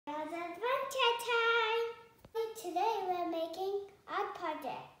Chat time! Today we're making art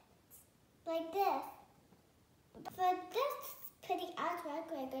projects like this. For this pretty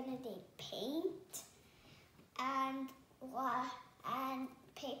artwork, we're gonna need paint and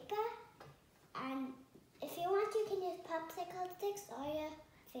paper, and if you want, you can use popsicle sticks or your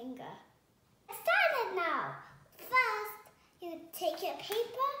finger. Get started now. First, you take your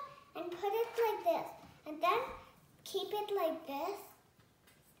paper and put it like this, and then keep it like this.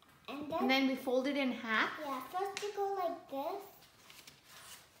 And then we fold it in half? Yeah, first you go like this.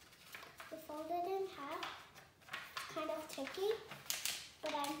 You fold it in half. It's kind of tricky,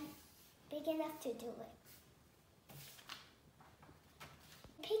 but I'm big enough to do it.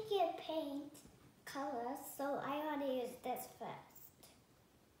 Pick your paint colors, so I want to use this first.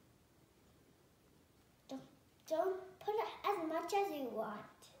 Don't put as much as you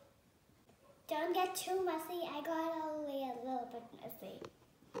want. Don't get too messy. I got only a little bit messy.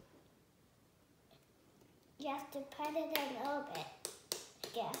 You have to put it a little bit, I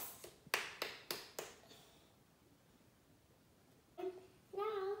guess.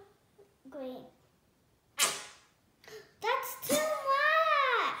 Now, green. That's too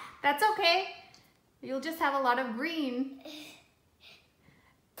much! That's okay. You'll just have a lot of green.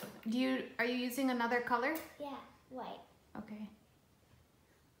 Are you using another color? Yeah, white. Okay.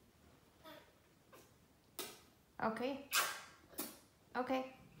 Okay. Okay.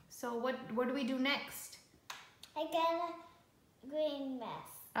 So what do we do next? I got a green mess.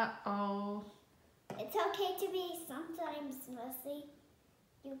 Uh-oh. It's okay to be sometimes messy.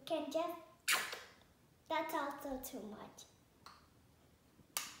 You can just... That's also too much.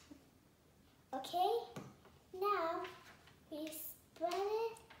 Okay? Now, we spread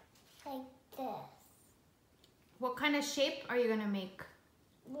it like this. What kind of shape are you going to make?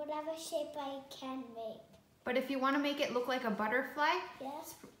 Whatever shape I can make. But if you want to make it look like a butterfly,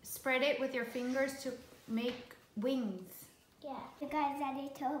 Yes. Spread it with your fingers to make wings. Yeah. You guys ready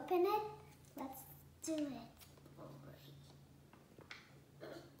to open it? Let's do it.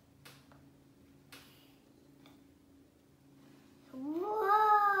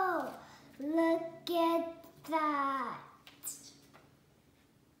 Whoa! Look at that.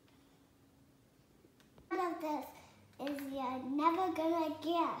 One of this is you're never gonna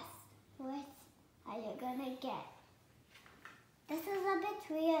guess. What are you gonna get? This is a bit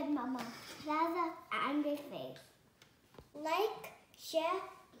weird, Mama. It has an angry face. Like, share,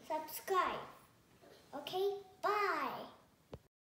 subscribe. Okay? Bye.